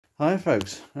Hi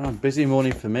folks, busy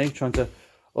morning for me, trying to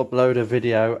upload a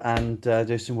video and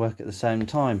do some work at the same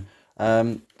time.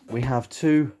 We have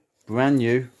two brand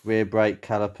new rear brake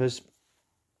calipers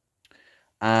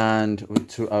and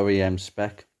to OEM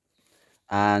spec,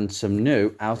 and some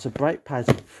new outer brake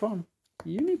pads from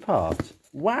Unipart.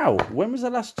 Wow, when was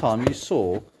the last time you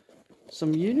saw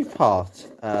some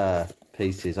Unipart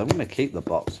pieces? I'm going to keep the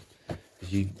box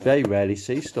because you very rarely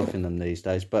see stuff in them these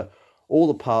days, but all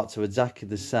the parts are exactly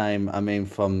the same. I mean,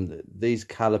 from these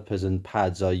calipers and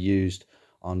pads are used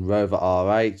on Rover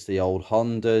R8s, the old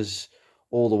Hondas,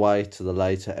 all the way to the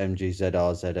later MG ZR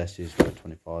ZSs,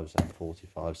 25s and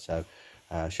 45s, so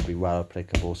should be well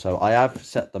applicable. So I have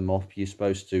set them up. You're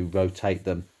supposed to rotate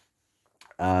them.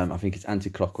 I think it's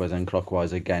anti-clockwise and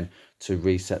clockwise again to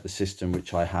reset the system,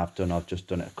 which I have done. I've just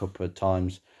done it a couple of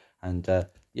times. And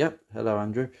yep, hello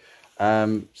Andrew.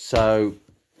 So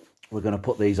we're going to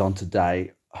put these on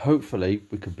today. Hopefully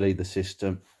we can bleed the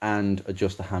system and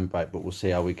adjust the handbrake, but we'll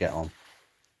see how we get on.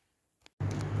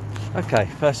 Okay,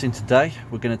 first thing today,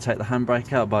 we're going to take the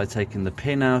handbrake out by taking the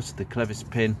pin out, the clevis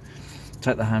pin.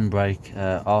 Take the handbrake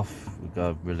off. We've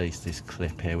got to release this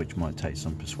clip here, which might take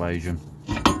some persuasion.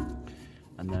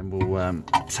 And then we'll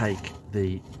take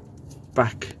the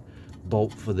back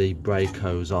bolt for the brake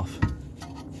hose off.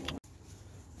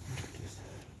 Just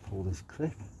pull this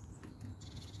clip.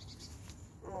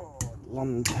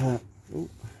 Long term,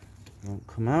 won't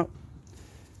come out,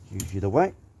 usually the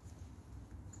way.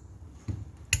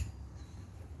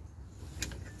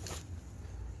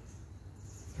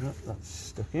 Yep, that's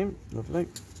stuck in, lovely.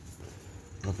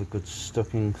 Love a good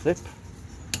stuck in clip.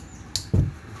 I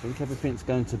think everything's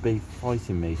going to be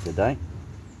fighting me today.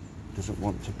 Doesn't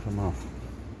want to come off.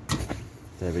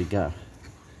 There we go.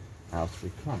 Out we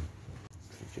come.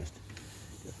 So just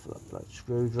go for that black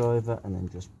screwdriver and then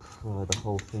just pry the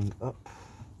whole thing up.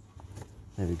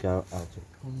 There we go, out it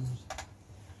comes.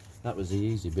 That was the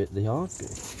easy bit. The hard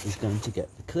bit is going to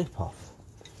get the clip off.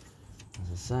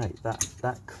 As I say,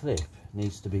 that clip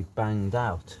needs to be banged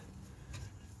out.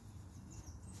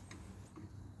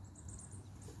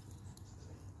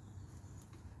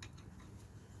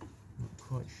 Not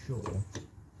quite sure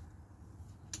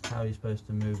how you're supposed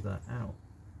to move that out.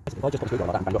 If I just put a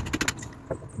screwdriver like that and bang up.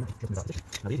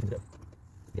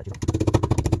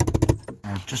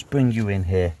 I'll just bring you in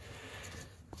here.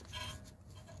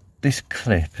 This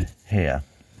clip here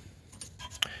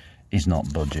is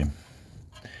not budging.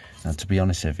 Now, to be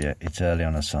honest with you, it's early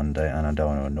on a Sunday and I don't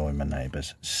want to annoy my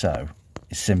neighbours. So,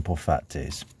 the simple fact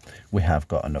is, we have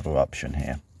got another option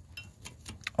here.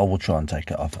 I will try and take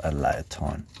it off at a later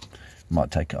time. Might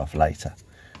take it off later.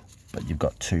 But you've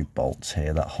got two bolts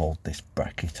here that hold this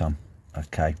bracket on.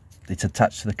 Okay, it's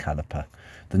attached to the caliper.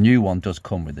 The new one does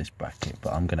come with this bracket,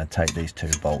 but I'm going to take these two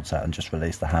bolts out and just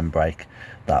release the handbrake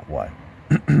that way.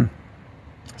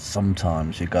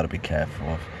 Sometimes you've got to be careful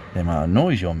of the amount of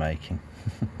noise you're making.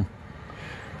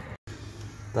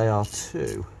 They are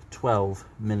two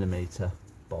 12mm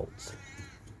bolts.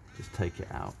 Just take it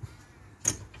out.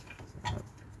 So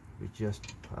we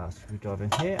just put our screwdriver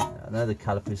in here. I know the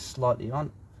caliper is slightly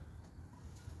on.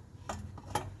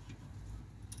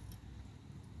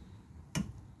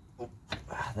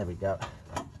 There we go.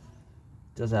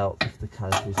 Does help if the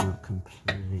caliper is not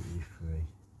completely free.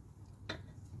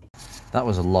 That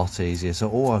was a lot easier. So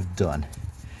all I've done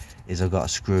is I've got a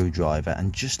screwdriver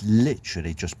and just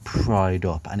literally just pried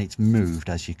up, and it's moved,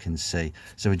 as you can see.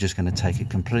 So we're just going to take it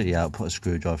completely out, put a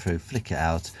screwdriver through, flick it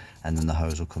out, and then the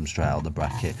hose will come straight out of the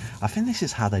bracket. I think this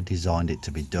is how they designed it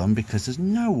to be done, because there's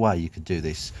no way you could do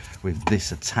this with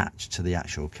this attached to the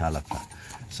actual caliper.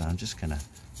 So I'm just going to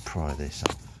pry this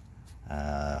off.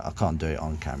 I can't do it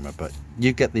on camera, but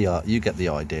you get the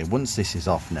idea. Once this is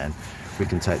off, then we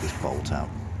can take this bolt out.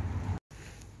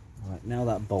 Right, now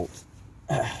that bolt,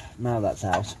 now that's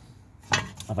out,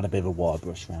 I've had a bit of a wire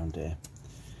brush around here.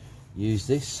 Use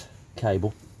this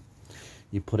cable,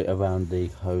 you put it around the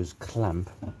hose clamp.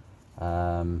 If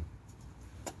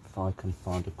I can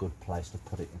find a good place to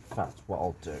put it, in fact, what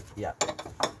I'll do, yeah,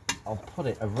 I'll put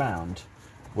it around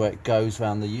where it goes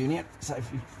around the unit. So if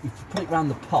you put it around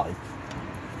the pipe,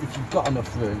 if you've got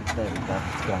enough room, there we go,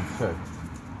 it's going through.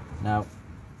 Now,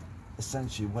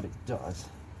 essentially what it does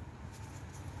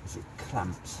is it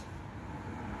clamps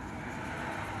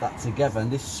that together,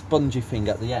 and this spongy thing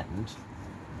at the end,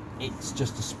 it's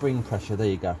just a spring pressure. There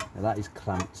you go. Now that is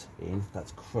clamped in,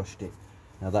 that's crushed it.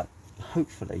 Now that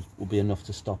hopefully will be enough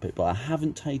to stop it, but I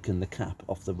haven't taken the cap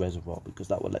off the reservoir because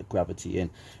that will let gravity in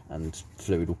and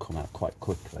fluid will come out quite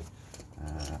quickly.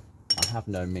 I have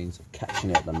no means of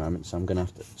catching it at the moment, so I'm going to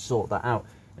have to sort that out.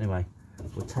 Anyway,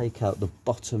 we'll take out the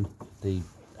bottom, the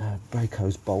brake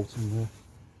hose bolt, and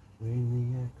we're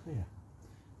in the clear.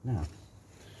 Now,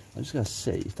 I'm just going to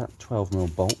see if that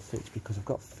 12mm bolt fits, because I've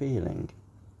got a feeling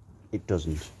it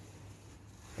doesn't.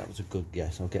 That was a good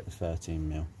guess. I'll get the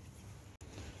 13mm.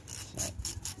 So,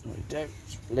 what we do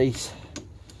is release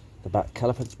the back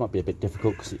caliper. This might be a bit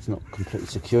difficult because it's not completely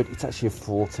secured. It's actually a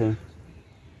 14.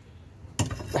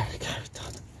 There we go,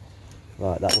 done.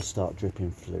 Right, that will start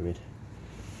dripping fluid.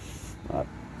 Right,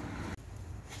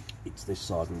 it's this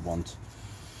side we want.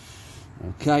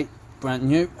 Okay, brand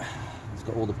new. It's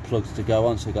got all the plugs to go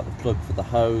on. So we've got the plug for the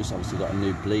hose. Obviously got a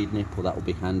new bleed nipple. That will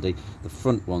be handy. The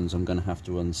front ones I'm going to have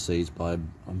to unseize by.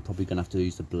 I'm probably going to have to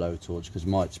use the blowtorch, because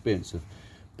my experience of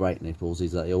brake nipples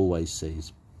is that it always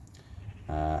seize.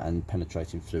 And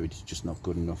penetrating fluid is just not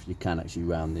good enough. You can actually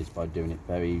round this by doing it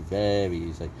very, very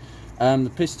easily.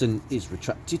 The piston is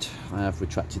retracted. I have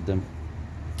retracted them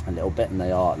a little bit, and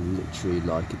they are literally,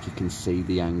 like, if you can see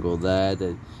the angle there,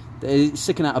 they're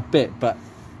sticking out a bit, but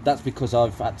that's because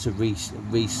I've had to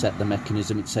reset the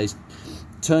mechanism. It says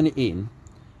turn it in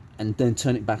and then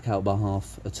turn it back out by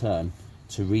half a turn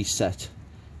to reset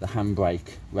the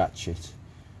handbrake ratchet.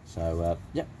 So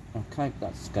yeah, okay,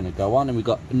 that's going to go on, and we've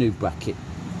got a new bracket.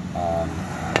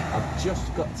 I've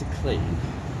just got to clean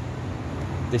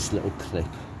this little clip,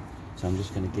 so I'm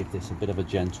just going to give this a bit of a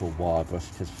gentle wire brush,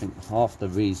 because I think half the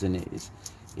reason is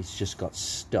it's just got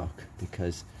stuck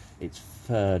because it's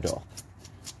furred up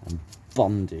and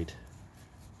bonded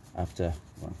after,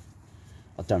 well,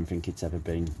 I don't think it's ever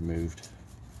been moved.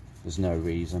 There's no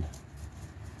reason.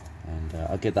 And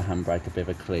I'll give the handbrake a bit of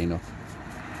a clean up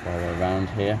while we're around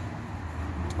here.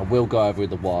 I will go over with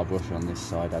the wire brush on this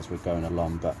side as we're going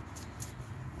along, but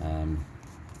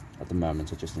at the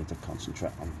moment I just need to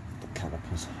concentrate on the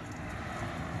calipers.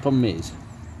 Problem is,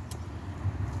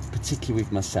 particularly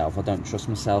with myself, I don't trust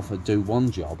myself. I do one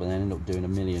job and then end up doing a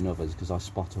million others because I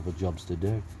spot other jobs to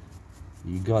do.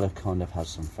 You gotta kind of have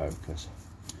some focus,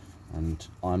 and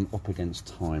I'm up against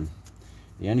time.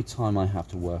 The only time I have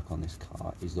to work on this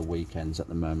car is the weekends at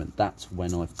the moment. That's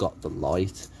when I've got the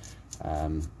light.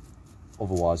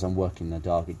 Otherwise I'm working in the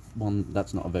dark.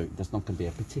 That's not going to be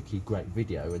a particularly great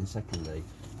video, and secondly,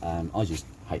 I just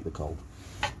hate the cold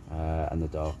and the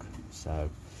dark. So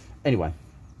anyway,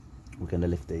 we're going to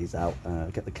lift these out,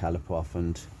 get the caliper off,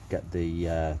 and get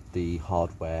the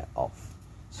hardware off.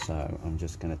 So I'm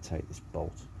just going to take this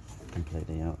bolt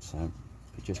completely out. So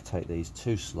if we just take these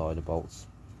two slider bolts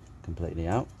completely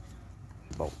out,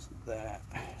 bolts there,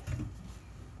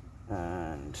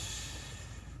 and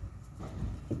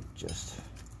just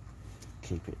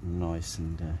keep it nice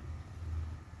and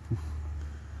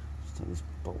just take this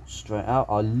bolt straight out.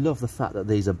 I love the fact that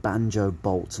these are banjo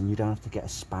bolts and you don't have to get a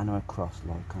spanner across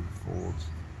like on Fords.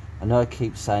 I know I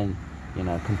keep saying, you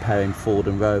know, comparing Ford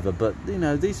and Rover, but you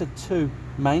know, these are two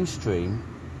mainstream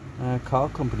car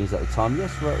companies at the time.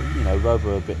 Yes, you know,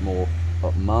 Rover are a bit more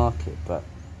upmarket, but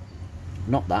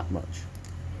not that much.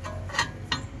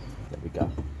 There we go,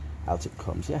 out it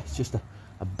comes. Yeah, it's just a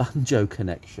banjo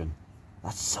connection.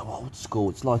 That's so old school.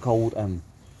 It's like old on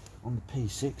the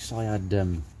P6 I had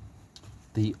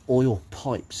the oil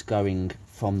pipes going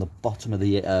from the bottom of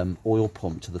the oil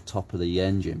pump to the top of the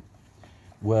engine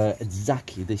were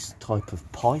exactly this type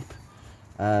of pipe,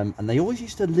 and they always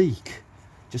used to leak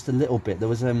just a little bit. There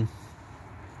was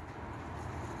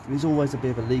always a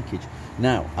bit of a leakage.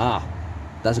 Now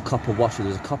there's a copper washer.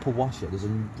 There's a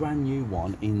brand new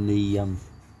one in the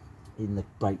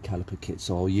brake caliper kit,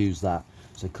 so I'll use that.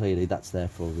 So clearly that's there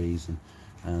for a reason.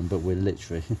 But we're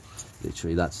literally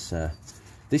that's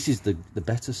this is the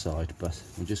better side, but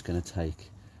we're just going to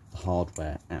take the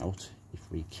hardware out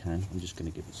if we can. I'm just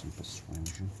going to give it some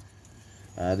persuasion.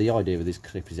 The idea with this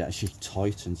clip is it actually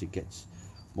tightens. It gets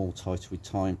more tighter with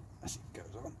time as it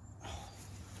goes on.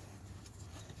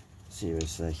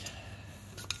 Seriously,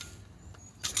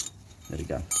 there we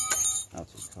go, out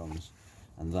it comes,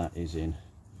 and that is in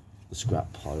the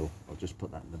scrap pile. I'll just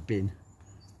put that in the bin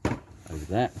over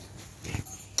there.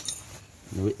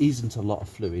 There isn't a lot of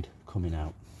fluid coming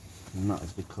out, and that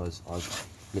is because I've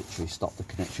literally stopped the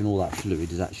connection. All that fluid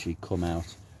has actually come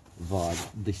out via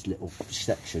this little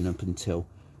section up until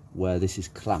where this is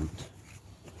clamped.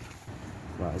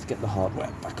 Right, let's get the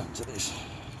hardware back onto this.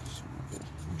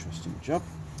 Interesting job.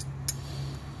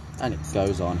 And it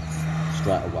goes on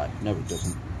straight away. No, it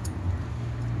doesn't.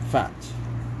 In fact,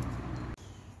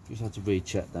 just had to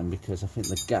recheck them because I think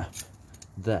the gap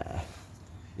there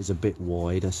is a bit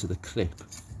wider, so the clip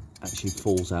actually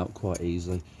falls out quite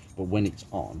easily. But when it's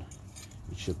on,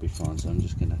 it should be fine. So I'm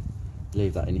just going to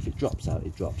leave that in. If it drops out,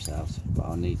 it drops out. But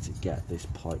I need to get this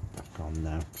pipe back on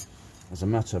now. as a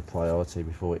matter of priority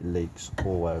before it leaks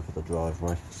all over the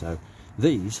driveway. So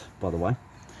these, by the way,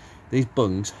 these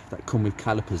bungs that come with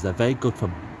calipers, they're very good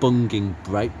for bunging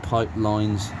brake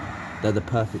pipelines. They're the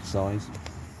perfect size.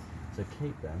 So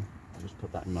keep them. I'll just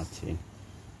put that in my tin.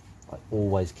 I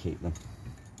always keep them.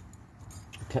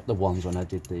 I kept the ones when I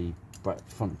did the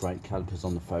front brake calipers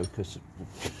on the Focus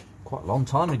quite a long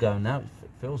time ago now. It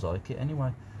feels like it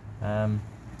anyway.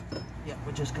 Yeah,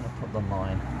 we're just going to put the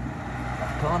line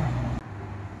back on.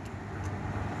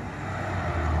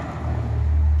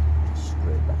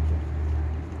 Screw it back in.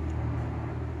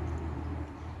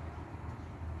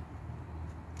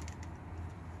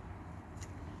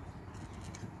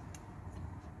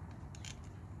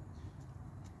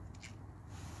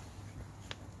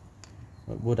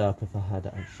 It would help if I had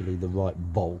actually the right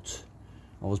bolt.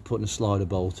 I was putting a slider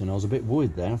bolt in. I was a bit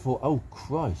worried there. I thought, oh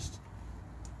Christ,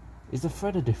 is the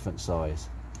thread a different size?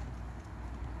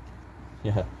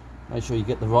 Yeah, make sure you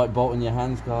get the right bolt in your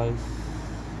hands, guys.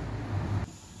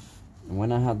 And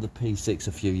when I had the P6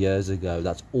 a few years ago,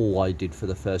 that's all I did for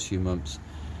the first few months.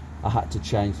 I had to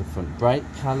change the front brake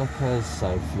calipers,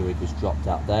 so fluid was dropped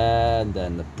out there, and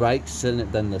then the brake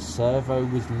cylinder, then the servo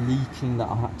was leaking that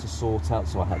I had to sort out,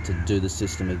 so I had to do the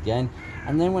system again.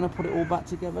 And then when I put it all back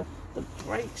together, the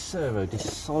brake servo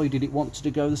decided it wanted to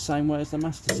go the same way as the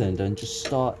master cylinder and just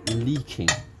start leaking.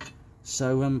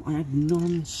 So I had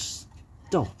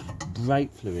non-stop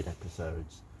brake fluid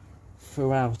episodes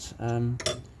throughout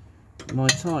my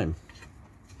time.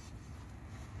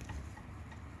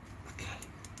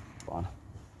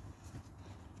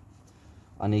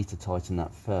 I need to tighten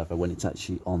that further when it's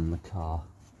actually on the car,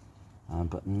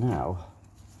 but now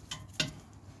there's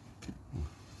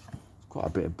quite a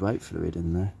bit of brake fluid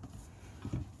in there.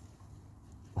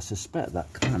 I suspect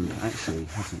that clamp actually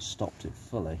hasn't stopped it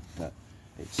fully, but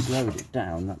it slowed it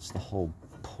down. That's the whole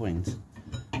point.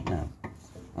 Now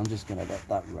I'm just going to let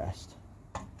that rest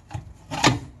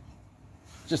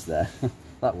just there.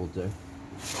 That will do.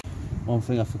 One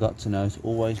thing I forgot to note,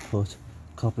 always put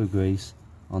copper grease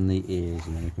on the ears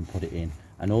and then you can put it in.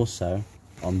 And also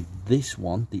on this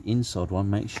one, the inside one,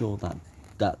 make sure that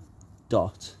that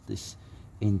dot, this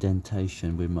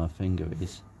indentation with my finger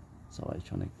is, sorry,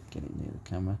 trying to get it near the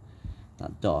camera,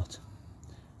 that dot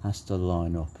has to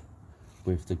line up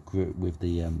with the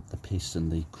piston,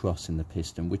 the cross in the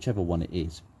piston, whichever one it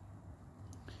is.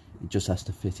 It just has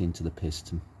to fit into the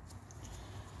piston,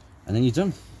 and then you're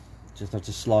done. Just have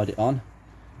to slide it on.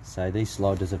 So these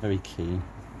sliders are very keen.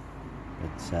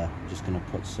 But I'm just going to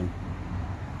put some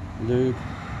lube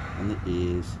on the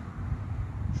ears,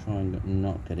 try and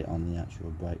not get it on the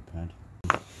actual brake pad.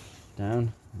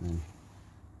 Down, and then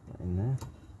put that in there.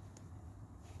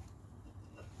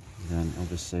 And then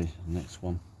obviously the next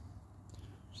one,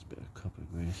 just a bit of copper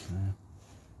grease there.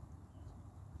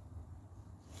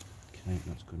 Okay,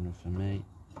 that's good enough for me.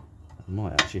 That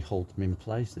might actually hold them in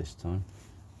place this time,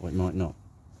 or it might not.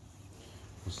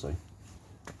 We'll see.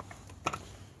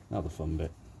 Now the fun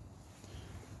bit,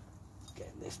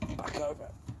 getting this back over.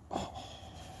 Oh.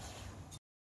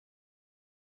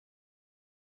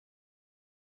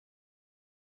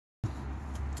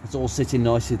 It's all sitting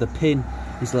nicely. The pin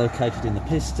is located in the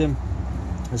piston.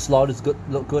 The sliders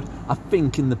look good. I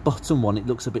think in the bottom one it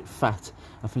looks a bit fat.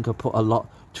 I think I put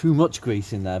too much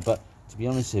grease in there, but to be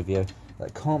honest with you,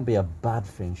 that can't be a bad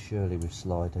thing surely with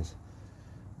sliders.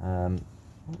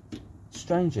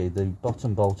 Strangely, the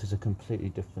bottom bolt is a completely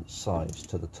different size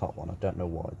to the top one. I don't know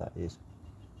why that is.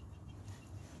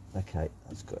 Okay,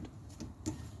 that's good.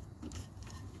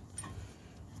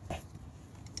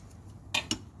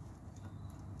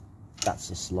 That's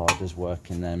the sliders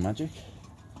working their magic.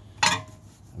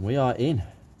 And we are in.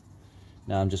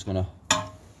 Now I'm just going to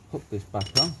hook this back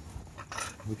on,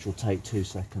 which will take 2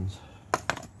 seconds.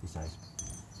 He says.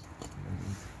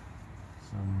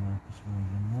 Some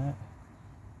persuasion there.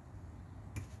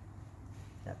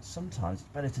 Yeah, sometimes it's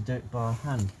better to do it by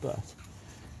hand, but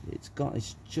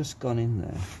it's just gone in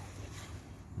there.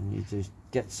 And you just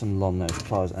get some long nose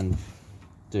pliers and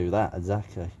do that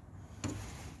exactly.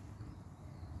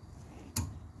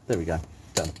 There we go,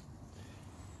 done.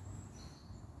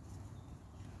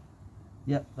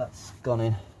 Yep, that's gone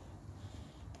in.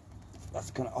 That's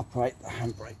going to operate the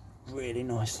handbrake really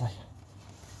nicely.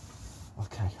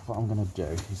 Okay, what I'm going to do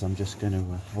is I'm just going to,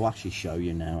 I'll actually show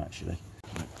you now actually.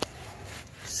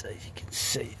 So you can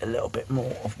see a little bit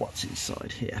more of what's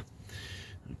inside here.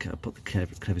 Okay, I'll put the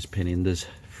clevis pin in. There's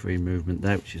free movement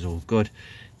there, which is all good.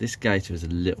 This gaiter is a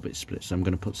little bit split, so I'm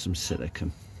going to put some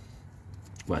silicone.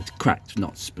 Well, it's cracked,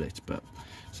 not split, but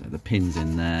so the pin's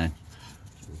in there,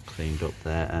 all cleaned up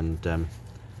there, and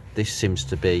this seems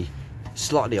to be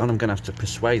slightly on. I'm going to have to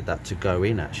persuade that to go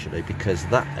in actually, because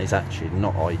that is actually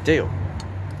not ideal.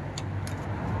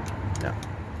 Yeah,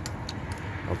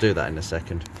 I'll do that in a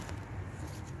second.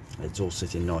 It's all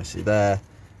sitting nicely there,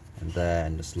 and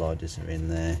the sliders are in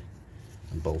there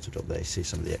and bolted up there. You see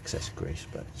some of the excess grease,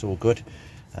 but it's all good.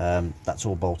 That's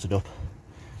all bolted up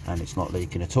and it's not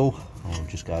leaking at all. I'll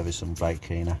just go over some brake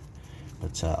cleaner,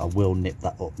 but I will nip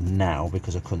that up now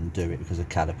because I couldn't do it because the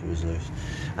caliper was loose.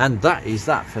 And that is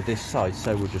that for this side,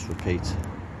 so we'll just repeat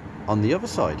on the other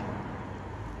side.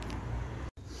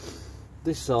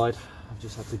 This side I've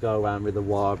just had to go around with a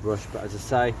wire brush, but as I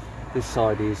say, this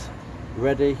side is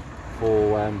ready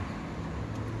for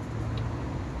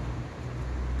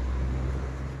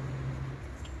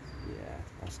yeah,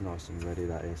 that's nice and ready,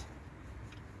 that is.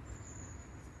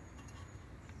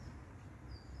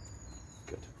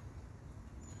 Good.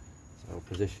 So I'll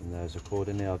position those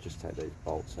accordingly. I'll just take these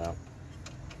bolts out.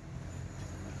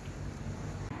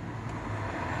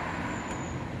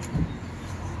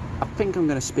 I think I'm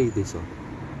going to speed this up.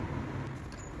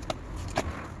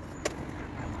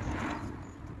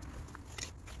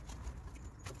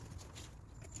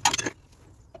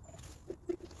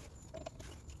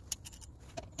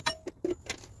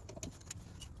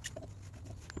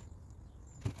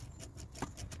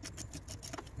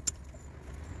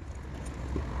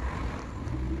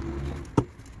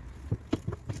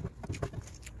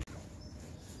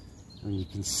 And you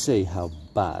can see how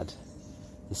bad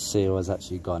the seal has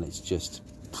actually gone. It's just,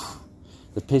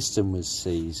 the piston was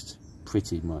seized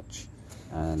pretty much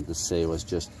and the seal has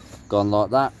just gone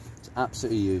like that. It's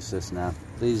absolutely useless now.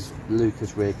 These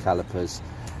Lucas rear calipers,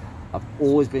 I've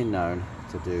always been known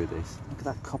to do this. Look at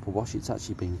that copper wash, it's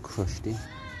actually been crushed in.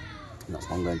 And that's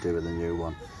what I'm going to do with the new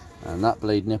one. And that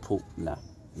bleed nipple,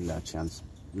 no chance.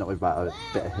 Not without a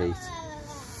bit of heat.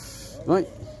 Right,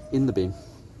 in the bin.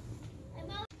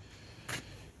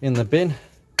 In the bin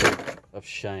of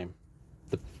shame.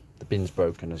 The bin's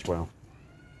broken as well.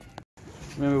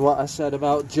 Remember what I said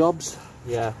about jobs?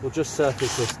 Yeah, we'll just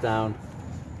surface this down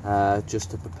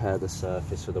just to prepare the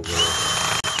surface for the wheel.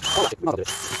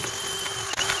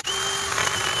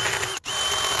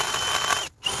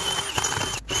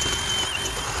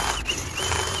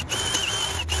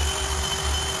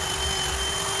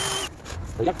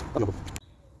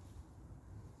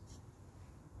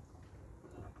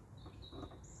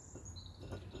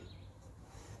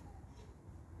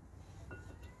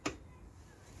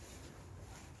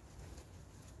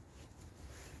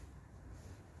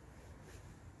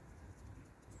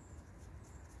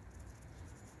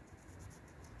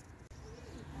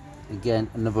 Again,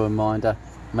 another reminder,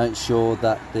 make sure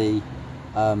that the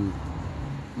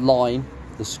line,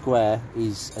 the square,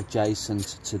 is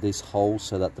adjacent to this hole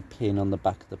so that the pin on the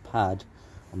back of the pad,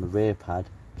 on the rear pad,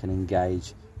 can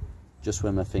engage just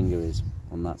where my finger is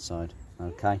on that side.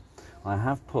 Okay, I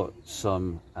have put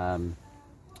some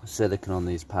silicone on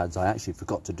these pads. I actually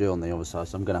forgot to do on the other side,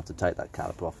 so I'm going to have to take that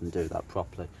caliper off and do that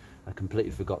properly. I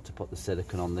completely forgot to put the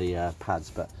silicone on the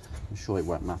pads, but I'm sure it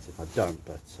won't matter if I don't,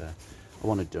 but I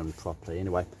want it done properly.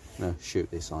 Anyway, I'm going to shoot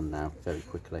this on now very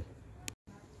quickly.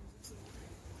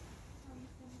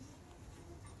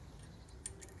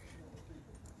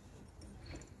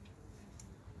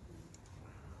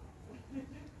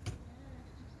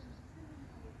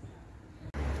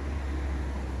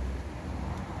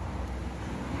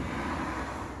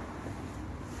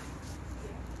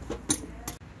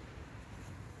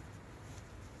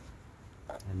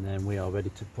 And then we are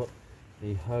ready to put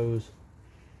the hose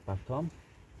back on.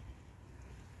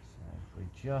 So if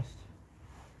we just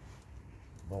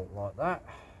bolt like that,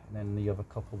 and then the other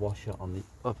copper washer on the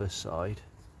other side,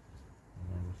 and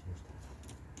then we just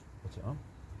put it on.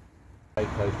 Brake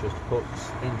hose just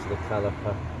hooks into the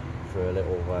caliper for a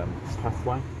little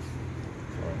pathway.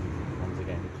 So once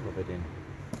again covered in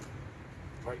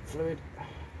brake fluid.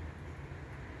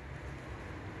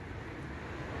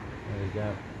 There we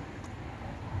go.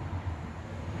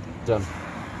 Done.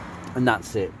 And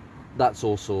that's it. That's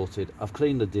all sorted. I've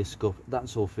cleaned the disc up.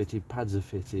 That's all fitted. Pads are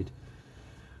fitted.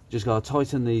 Just got to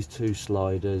tighten these two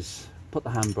sliders, put the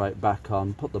handbrake back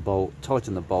on, put the bolt,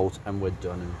 tighten the bolt, and we're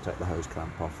done, and take the hose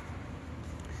clamp off.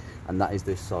 And that is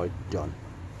this side done.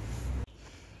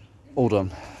 All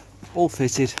done. All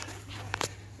fitted.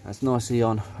 That's nicely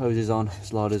on. Hoses on,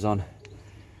 sliders on,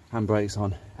 handbrakes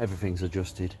on. Everything's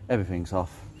adjusted. Everything's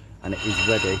off. And it is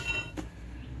ready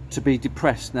to be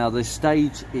depressed. Now the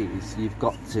stage is you've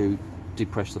got to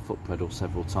depress the foot pedal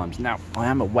several times. Now I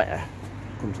am aware,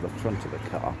 come to the front of the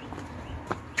car,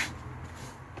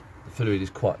 the fluid is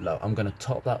quite low. I'm going to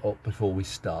top that up before we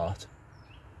start,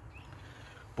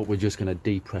 but we're just going to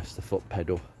depress the foot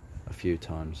pedal a few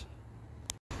times.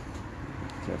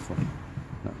 Careful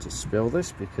not to spill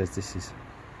this, because this is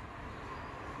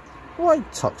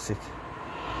quite toxic.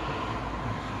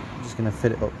 I'm just going to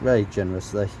fill it up very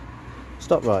generously.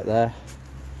 Stop right there.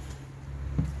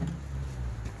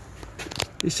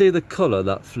 You see the colour of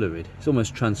that fluid? It's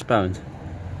almost transparent.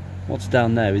 What's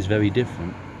down there is very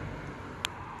different.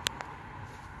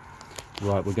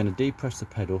 Right, we're going to depress the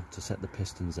pedal to set the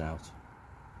pistons out.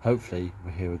 Hopefully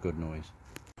we hear a good noise.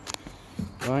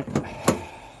 Right,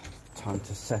 time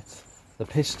to set the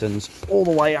pistons all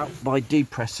the way out by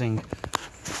depressing the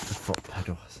foot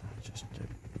pedal. So just do.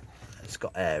 It's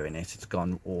got air in it, it's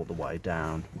gone all the way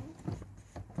down.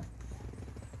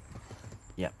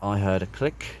 Yep, I heard a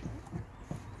click.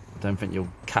 Don't think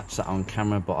you'll catch that on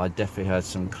camera, but I definitely heard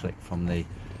some click from the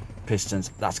pistons.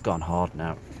 That's gone hard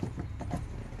now.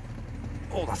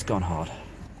 Oh, that's gone hard.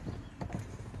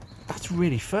 That's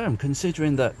really firm,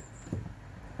 considering that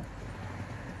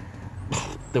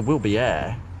there will be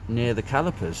air near the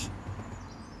calipers.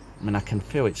 I mean, I can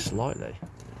feel it slightly.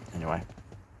 Anyway,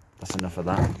 that's enough of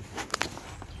that.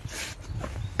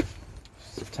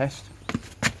 Just a test.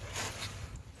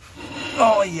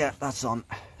 Oh yeah, that's on.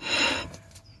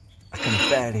 I can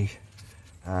barely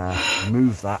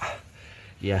move that.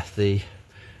 Yeah, the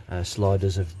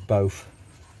sliders have both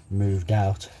moved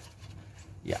out.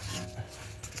 Yeah,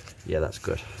 that's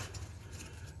good.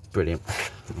 Brilliant.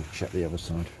 We'll check the other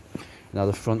side. Now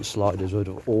the front sliders would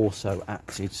have also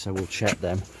acted, so we'll check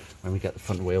them when we get the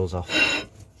front wheels off.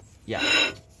 Yeah,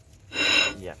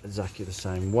 exactly the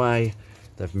same way.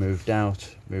 They've moved out.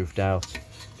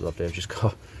 Lovely. I've just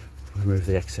got to remove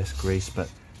the excess grease, but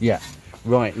yeah.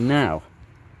 Right, now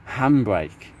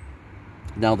handbrake.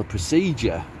 Now the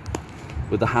procedure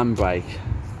with the handbrake,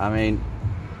 I mean,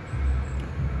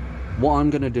 what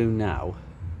I'm going to do now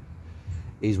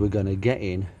is we're going to get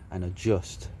in and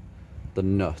adjust the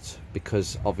nut,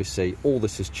 because obviously all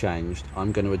this has changed.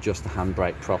 I'm going to adjust the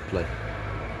handbrake properly.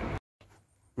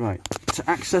 Right, to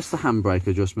access the handbrake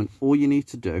adjustment, all you need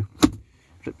to do,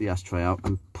 flip the ashtray out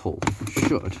and pull.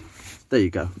 There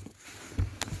you go.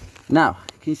 Now,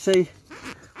 can you see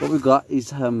what we've got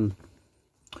is we've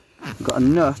got a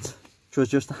nut to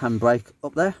adjust the handbrake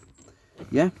up there.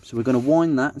 Yeah, so we're going to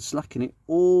wind that and slacken it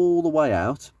all the way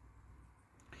out.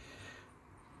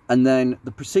 And then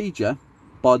the procedure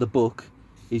by the book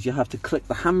is you have to click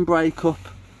the handbrake up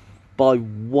by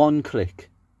one click,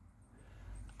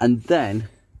 and then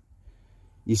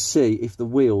you see if the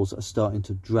wheels are starting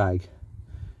to drag.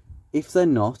 If they're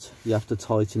not, you have to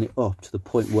tighten it up to the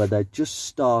point where they're just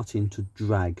starting to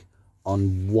drag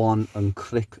on one, and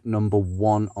click number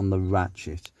 1 on the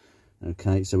ratchet.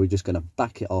 Okay, so we're just going to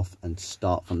back it off and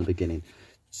start from the beginning.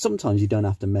 Sometimes you don't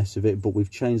have to mess with it, but we've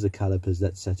changed the calipers.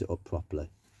 Let's set it up properly.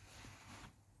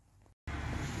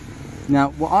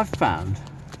 Now, what I've found,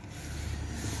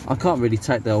 I can't really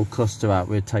take the old cluster out.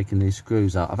 We're taking these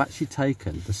screws out. I've actually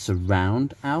taken the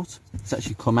surround out. It's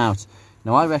actually come out.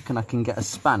 Now, I reckon I can get a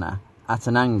spanner at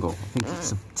an angle. I think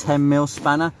it's a 10mm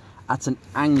spanner at an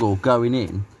angle going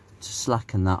in to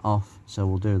slacken that off. So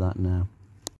we'll do that now.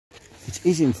 It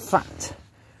is, in fact,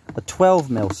 a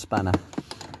 12mm spanner.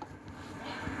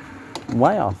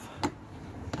 Way off.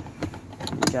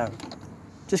 There you go.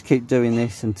 Just keep doing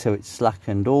this until it's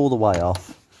slackened all the way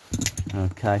off.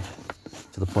 Okay,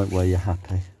 to the point where you're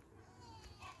happy.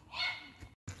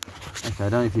 Okay, I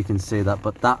don't know if you can see that,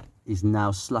 but that is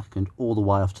now slackened all the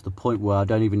way off to the point where I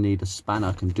don't even need a spanner.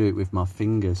 I can do it with my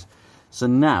fingers. So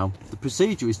now the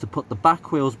procedure is to put the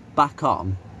back wheels back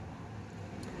on,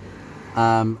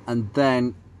 and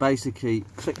then basically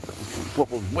click. What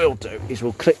we'll do is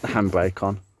we'll click the handbrake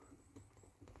on.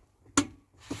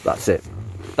 That's it.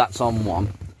 That's on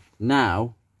one.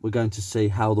 Now we're going to see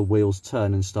how the wheels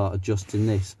turn and start adjusting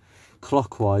this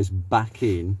clockwise back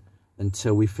in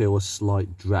until we feel a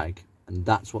slight drag, and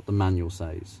that's what the manual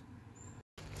says.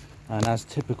 And as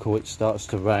typical, it starts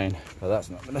to rain, but that's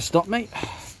not going to stop me.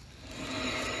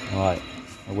 Right,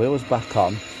 the wheels back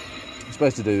on. I'm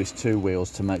supposed to do is 2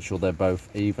 wheels to make sure they're both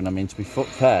even. I mean, to be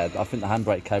fair, I think the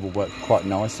handbrake cable works quite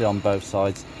nicely on both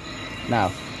sides.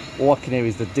 Now, all I can hear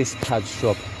is the disc pad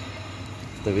shrub.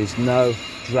 There is no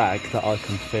drag that I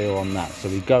can feel on that. So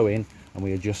we go in and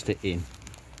we adjust it in.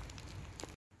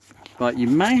 But you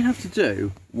may have to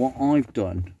do what I've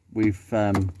done with,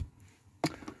 oh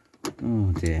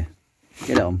dear,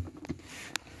 get it on.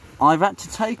 I've had to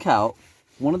take out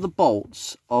one of the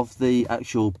bolts of the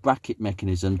actual bracket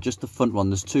mechanism, just the front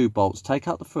one. There's 2 bolts. Take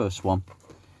out the first one,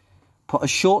 put a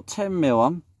short 10mm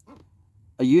on,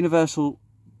 a universal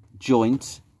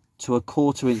joint to a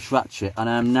 1/4 inch ratchet, and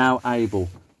I am now able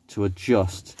to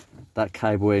adjust that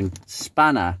cable in.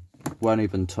 Spanner won't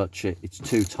even touch it, it's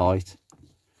too tight.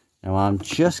 Now I'm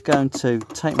just going to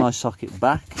take my socket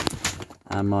back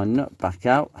and my nut back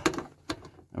out,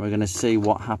 and we're going to see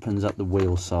what happens at the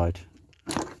wheel side.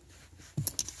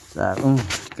 So,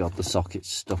 oh God, the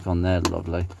socket's stuck on there,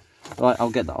 lovely. Right,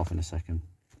 I'll get that off in a second.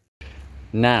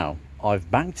 Now, I've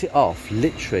banked it off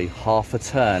literally half a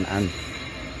turn, and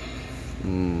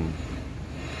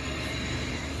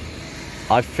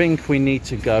I think we need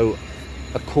to go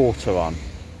a quarter on,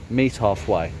 meet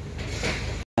halfway.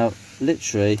 Now,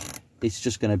 literally, it's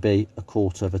just going to be a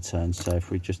quarter of a turn. So if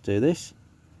we just do this,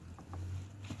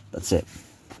 that's it.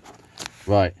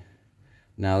 Right,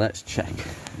 now let's check.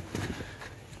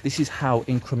 This is how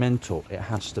incremental it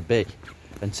has to be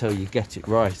until you get it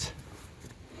right.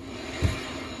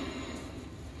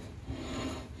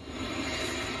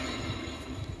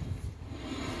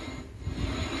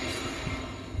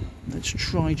 Let's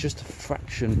try just a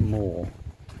fraction more.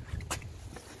 I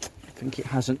think it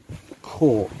hasn't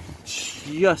caught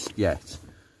just yet.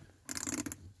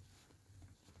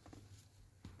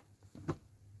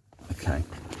 Okay,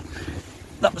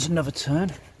 that was another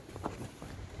turn.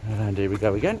 And here we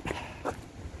go again.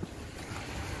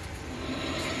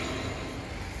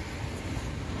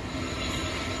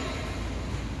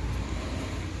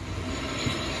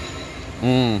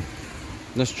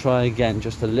 Let's try again,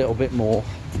 just a little bit more.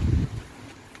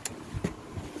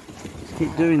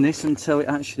 Keep doing this until it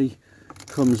actually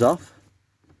comes off.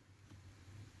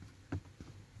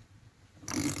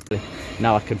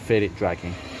 Now I can feel it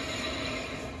dragging.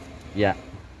 Yeah.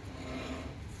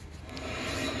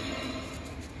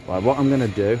 Right, what I'm going to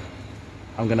do,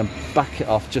 I'm going to back it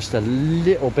off just a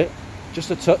little bit, just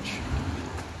a touch.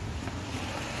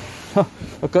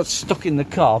 I got stuck in the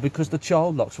car because the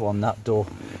child locks were on that door.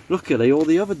 Luckily, all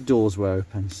the other doors were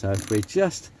open, so if we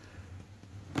just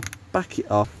back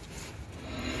it off.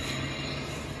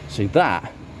 See,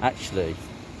 that actually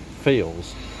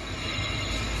feels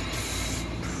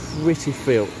pretty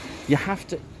you have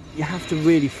to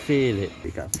really feel it. There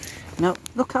you go. Now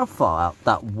look how far out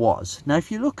that was. Now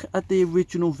if you look at the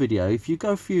original video, if you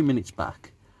go a few minutes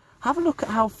back, have a look at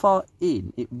how far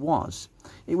in it was.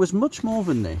 It was much more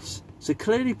than this. So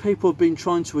clearly people have been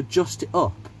trying to adjust it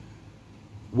up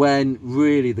when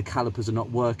really the calipers are not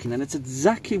working, and it's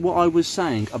exactly what I was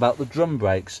saying about the drum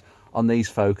brakes on these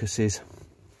Focuses.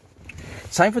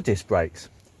 Same for disc brakes.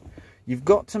 You've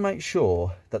got to make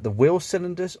sure that the wheel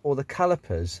cylinders or the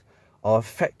calipers are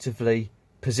effectively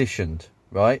positioned,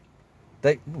 right?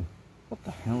 Ooh, what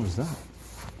the hell is that?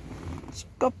 It's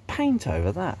got paint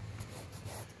over that.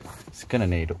 It's going to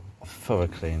need a thorough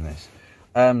clean, this.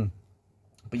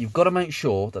 But you've got to make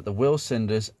sure that the wheel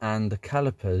cylinders and the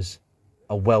calipers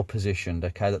are well positioned,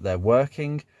 okay? That they're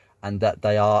working and that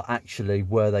they are actually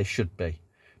where they should be.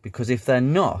 Because if they're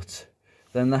not,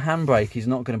 then the handbrake is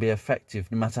not going to be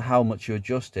effective no matter how much you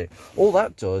adjust it. All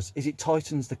that does is it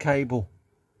tightens the cable.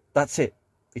 That's it.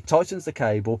 It tightens the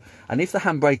cable, and if the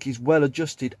handbrake is well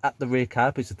adjusted at the rear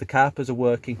calipers, if the calipers are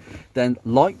working, then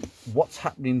like what's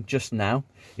happening just now,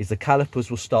 is the calipers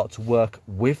will start to work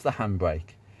with the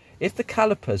handbrake. If the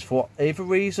calipers, for whatever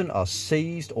reason, are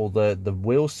seized, or the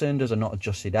wheel cylinders are not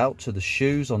adjusted out to the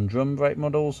shoes on drum brake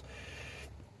models,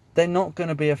 they're not going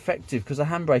to be effective, because the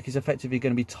handbrake is effectively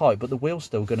going to be tight, but the wheel's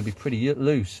still going to be pretty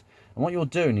loose. And what you're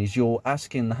doing is you're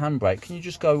asking the handbrake, can you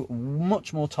just go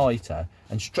much more tighter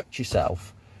and stretch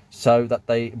yourself so that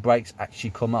the brakes actually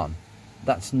come on?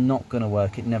 That's not going to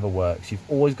work. It never works. You've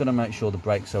always got to make sure the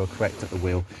brakes are correct at the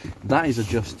wheel. That is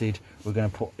adjusted. We're going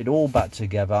to put it all back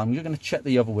together. I'm just going to check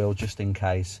the other wheel just in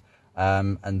case,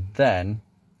 and then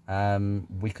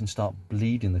we can start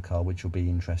bleeding the car, which will be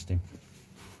interesting.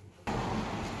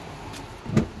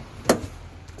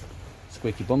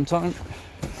 Squeaky bum time.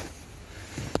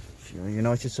 If you're a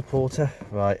United supporter,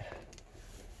 right.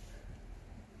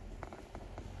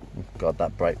 Oh God,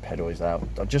 that brake pedal is out.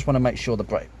 I just want to make sure the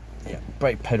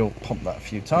brake pedal, pump that a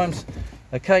few times.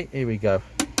 Okay, here we go.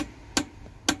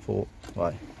 4,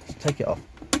 right, let's take it off.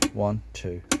 1,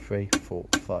 2, 3, 4,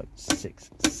 5, 6,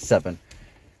 7.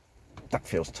 That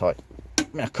feels tight. I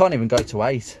mean, I can't even go to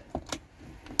 8.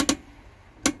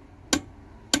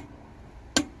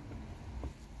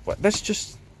 Right, let's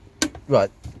just, right,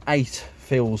 8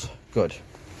 feels good.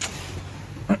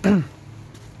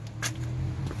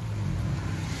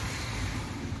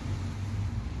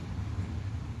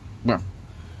 Well,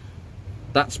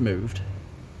 that's moved,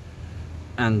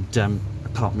 and I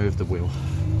can't move the wheel.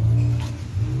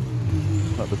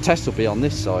 But the test will be on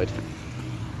this side.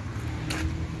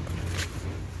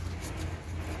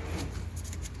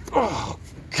 Oh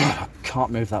God, I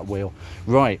can't move that wheel.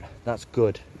 Right, that's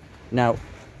good. Now,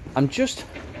 I'm just,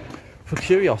 for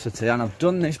curiosity, and I've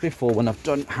done this before when I've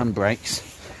done handbrakes,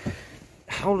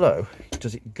 how low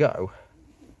does it go?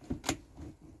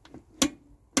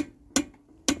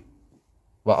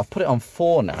 Well, I've put it on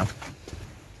 4 now.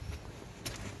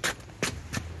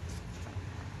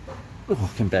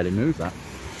 Oh, I can barely move that.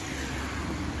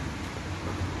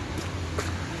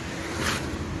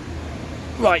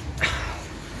 Right.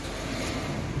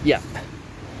 Yeah.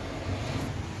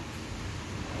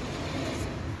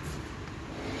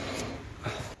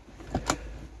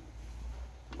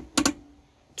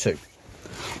 Two.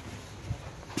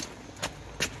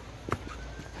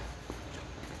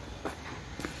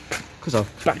 Because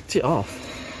I've backed it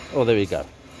off. Oh, there we go.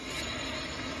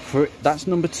 That's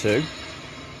number 2.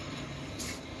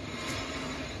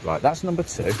 Right, that's number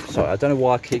 2. Sorry, I don't know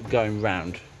why I keep going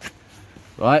round.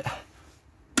 Right.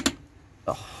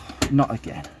 Oh, not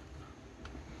again.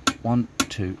 1,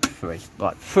 2, 3.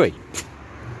 Right, 3.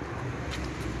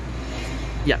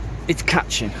 Yeah, it's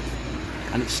catching.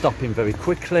 And it's stopping very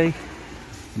quickly.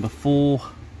 Number 4.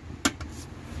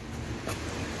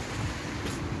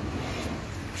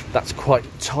 That's quite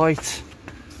tight.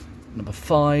 Number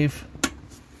 5.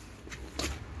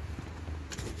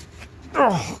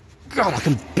 Oh God, I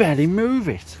can barely move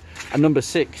it. And number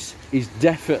 6 is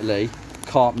definitely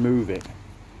can't move it.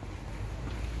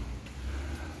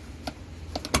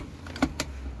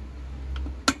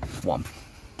 One.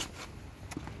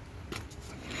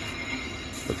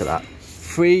 Look at that.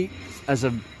 3 as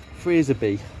a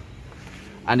B.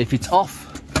 And if it's off,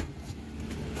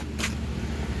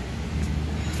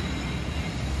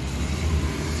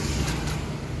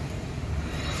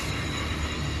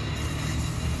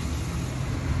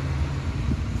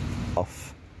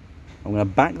 I'm going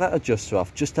to back that adjuster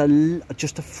off just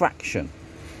a fraction,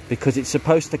 because it's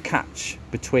supposed to catch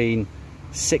between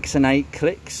 6 and 8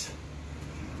 clicks.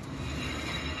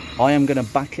 I am going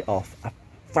to back it off a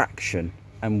fraction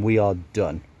and we are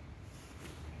done.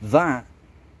 That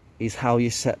is how you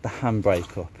set the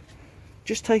handbrake up.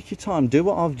 Just take your time, do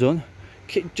what I've done.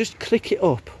 Just click it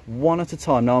up one at a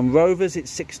time. Now on Rovers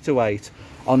it's 6 to 8.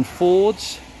 On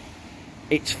Fords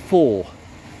it's 4.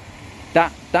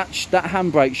 That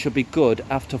handbrake should be good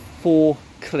after 4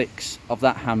 clicks of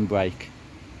that handbrake.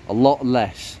 A lot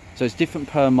less. So it's different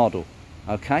per model,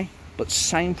 okay? But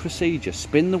same procedure,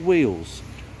 spin the wheels.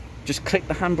 Just click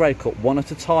the handbrake up one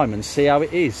at a time and see how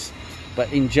it is.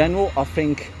 But in general, I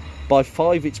think by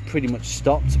 5 it's pretty much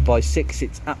stopped. By 6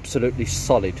 it's absolutely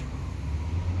solid.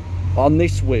 On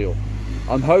this wheel,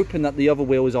 I'm hoping that the other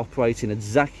wheel is operating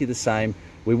exactly the same.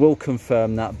 We will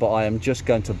confirm that, but I am just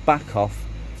going to back off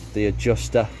the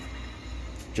adjuster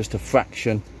just a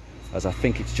fraction, as I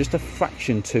think it's just a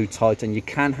fraction too tight, and you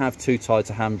can have too tight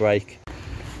a handbrake.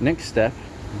 Next step,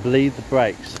 bleed the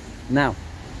brakes. Now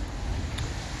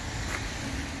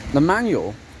the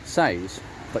manual says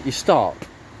that you start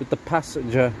with the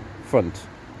passenger front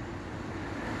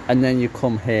and then you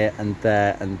come here and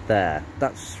there and there.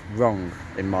 That's wrong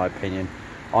in my opinion.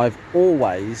 I've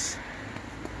always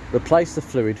replaced the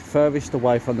fluid furthest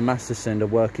away from the master cylinder,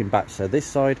 working back. So this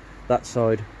side, that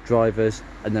side, drivers,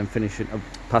 and then finishing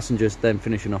passengers, then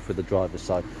finishing off with the driver's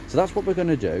side. So that's what we're going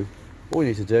to do. All we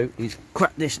need to do is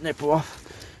crack this nipple off.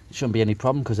 It shouldn't be any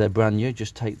problem because they're brand new.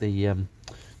 Just take the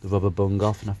rubber bung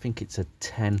off, and I think it's a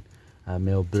 10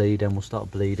 mil bleed, and we'll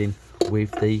start bleeding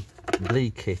with the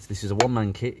bleed kit. This is a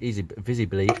one-man kit, easy Visi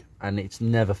bleed, and it's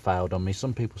never failed on me.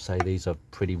 Some people say these are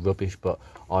pretty rubbish, but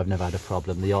I've never had a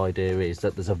problem. The idea is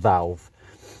that there's a valve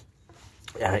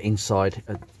inside.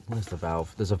 Where's the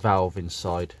valve? There's a valve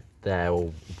inside there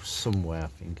or somewhere, I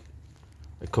think.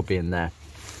 It could be in there.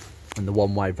 And the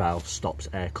one-way valve stops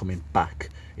air coming back.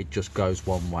 It just goes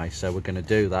one way. So we're going to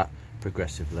do that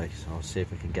progressively. So I'll see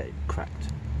if we can get it cracked.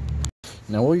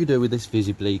 Now all you do with this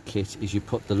Visi bleed kit is you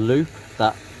put the loop,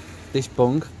 this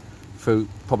bung, through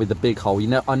probably the big hole. You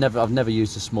know, I've never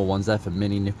used the small ones. They're for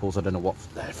mini nipples. I don't know what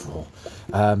they're for.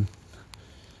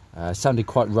 Sounded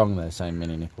quite wrong there saying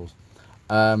mini nipples.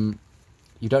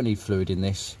 You don't need fluid in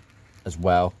this as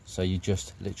well, so you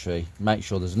just literally make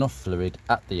sure there's enough fluid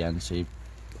at the end. So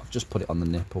I've just put it on the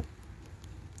nipple,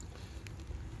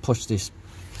 push this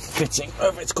fitting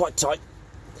over. It's quite tight.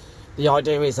 The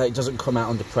idea is that it doesn't come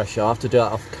out under pressure. I have to do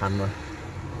that off camera,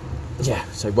 yeah,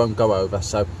 so it won't go over.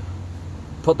 So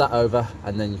put that over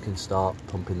and then you can start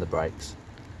pumping the brakes.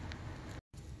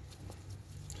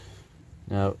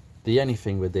 Now the only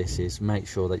thing with this is make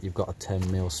sure that you've got a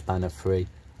 10 mil spanner free.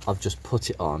 I've just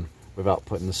put it on without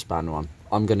putting the spanner on.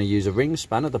 I'm going to use a ring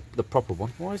spanner, the proper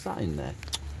one. Why is that in there?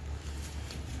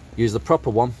 Use the proper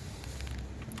one,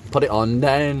 put it on,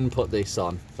 then put this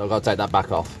on. So I've got to take that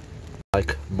back off.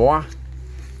 Like moi,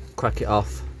 crack it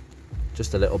off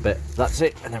just a little bit. That's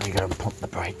it, and then we go and pump the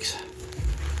brakes.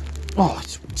 Oh,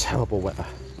 it's terrible weather.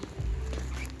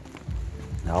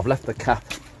 Now I've left the cap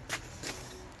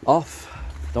off.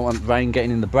 Don't want rain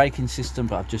getting in the braking system,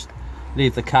 but I've just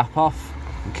leave the cap off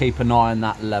and keep an eye on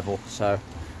that level. So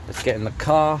let's get in the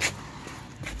car,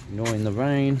 ignoring the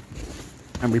rain,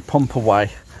 and we pump away.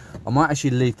 I might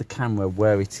actually leave the camera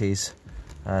where it is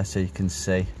so you can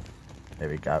see. There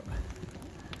we go.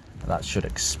 That should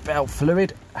expel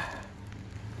fluid.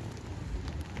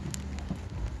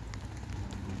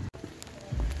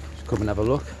 Just come and have a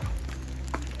look.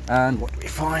 And what do we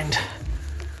find?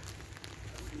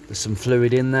 There's some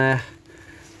fluid in there,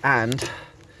 and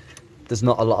there's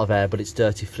not a lot of air, but it's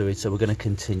dirty fluid, so we're going to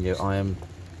continue. I am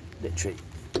literally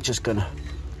just going to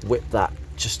whip that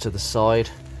just to the side,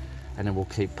 and then we'll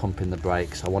keep pumping the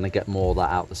brakes. I want to get more of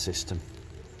that out of the system.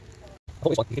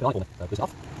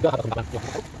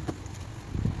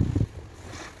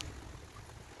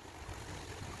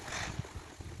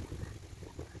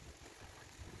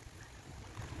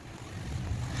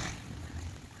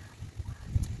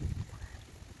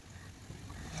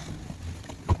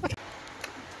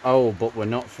 Oh, but we're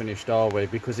not finished, are we?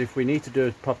 Because if we need to do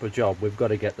a proper job, we've got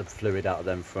to get the fluid out of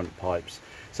them front pipes.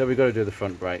 So we've got to do the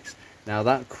front brakes. Now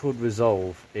that could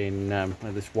resolve in,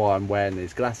 this is why I'm wearing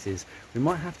these glasses, we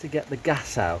might have to get the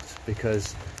gas out,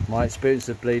 because my experience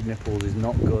of bleed nipples is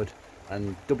not good,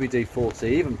 and WD-40,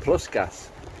 even plus gas,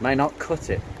 may not cut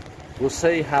it. We'll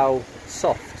see how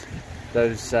soft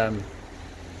those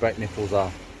brake nipples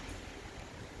are.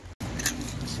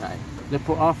 Okay,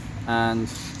 nipple off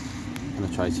and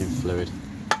penetrating fluid.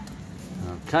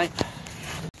 Okay,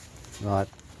 right,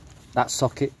 that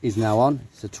socket is now on.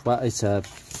 It's a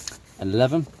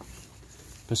 11.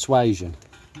 Persuasion,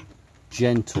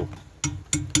 gentle.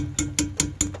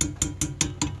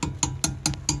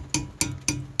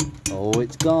 Oh,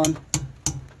 it's gone.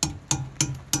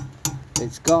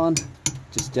 It's gone.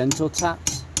 Just gentle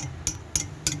taps.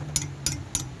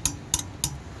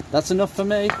 That's enough for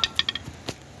me.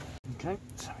 Okay,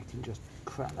 so we can just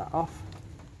crack that off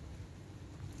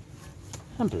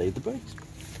and bleed the brakes.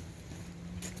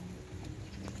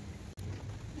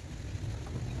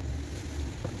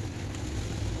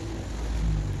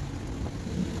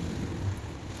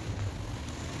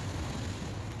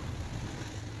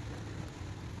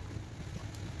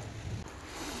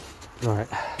 Right,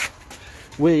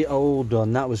 we are all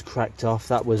done. That was cracked off.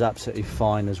 That was absolutely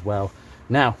fine as well.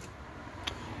 Now,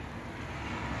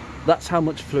 that's how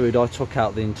much fluid I took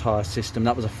out the entire system.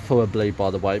 That was a full bleed, by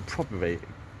the way. Probably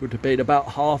would have been about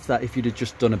half that if you'd have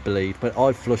just done a bleed, but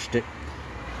I flushed it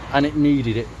and it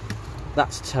needed it.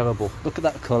 That's terrible. Look at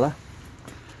that colour.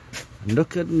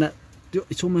 Look at that.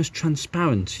 It's almost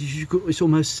transparent. It's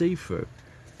almost see-through,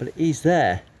 but it is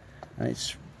there, and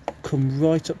it's come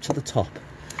right up to the top.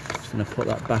 Just going to put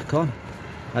that back on.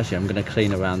 Actually, I'm going to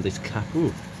clean around this cap.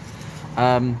 Ooh.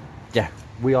 Yeah,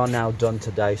 we are now done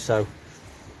today. So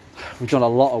we've done a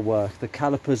lot of work. The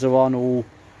calipers are on, all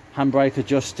handbrake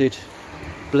adjusted,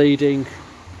 bleeding.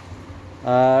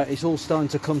 It's all starting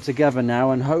to come together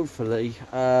now, and hopefully,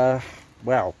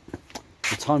 well,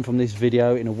 the time from this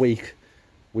video, in a week,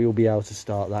 we will be able to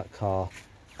start that car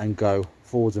and go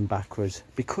forwards and backwards,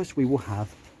 because we will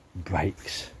have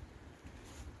brakes.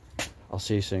 I'll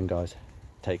see you soon, guys.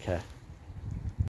 Take care.